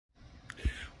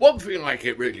One thing I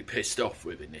get really pissed off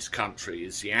with in this country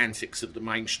is the antics of the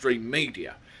mainstream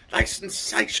media. They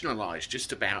sensationalise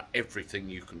just about everything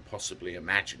you can possibly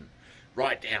imagine,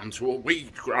 right down to a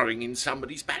weed growing in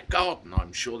somebody's back garden.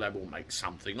 I'm sure they will make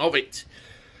something of it.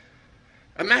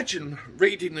 Imagine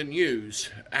reading the news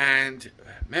and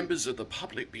members of the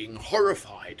public being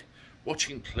horrified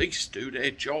watching police do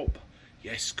their job.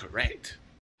 Yes, correct.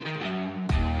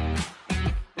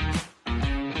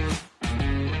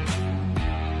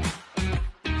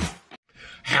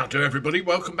 Howdo everybody,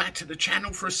 welcome back to the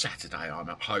channel for a Saturday. I'm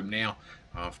at home now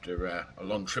after a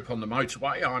long trip on the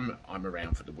motorway. I'm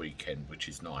around for the weekend, which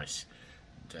is nice.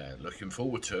 And, looking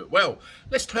forward to it. Well,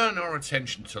 let's turn our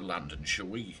attention to London, shall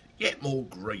we? Yet more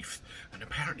grief, and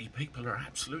apparently people are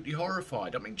absolutely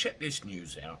horrified. I mean, check this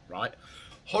news out, right?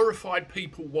 Horrified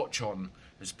people watch on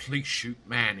as police shoot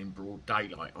man in broad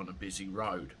daylight on a busy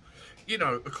road. You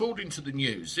know, according to the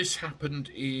news, this happened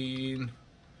in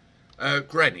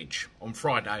Greenwich on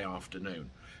Friday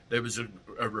afternoon. There was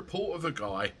a report of a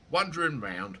guy wandering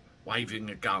round waving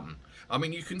a gun. I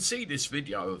mean, you can see this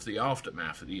video of the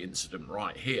aftermath of the incident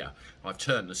right here. I've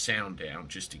turned the sound down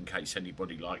just in case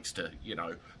anybody likes to, you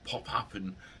know, pop up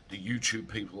and the YouTube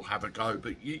people have a go.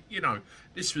 But, you know,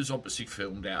 this was obviously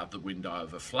filmed out of the window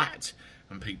of a flat,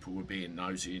 and people were being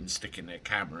nosy and sticking their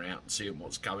camera out and seeing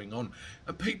what's going on.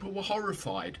 And people were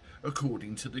horrified,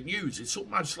 according to the news. It's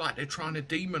almost like they're trying to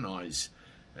demonise,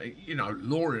 you know,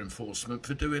 law enforcement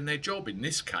for doing their job. In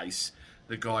this case,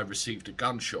 the guy received a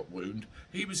gunshot wound.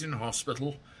 He was in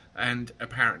hospital, and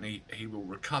apparently he will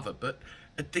recover. But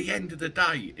at the end of the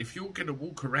day, if you're going to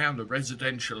walk around a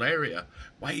residential area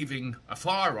waving a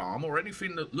firearm or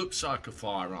anything that looks like a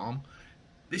firearm,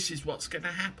 this is what's going to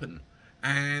happen.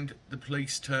 And the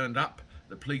police turned up,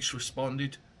 the police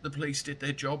responded, the police did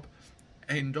their job,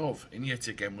 end of. And yet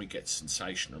again we get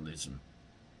sensationalism.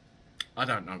 I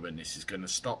don't know when this is going to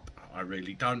stop. I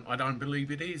really don't. I don't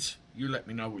believe it is. You let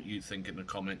me know what you think in the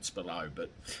comments below.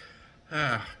 But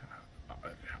I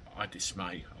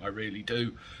dismay. I really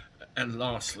do. And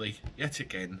lastly, yet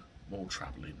again, more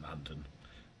trouble in London.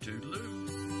 Toodaloo.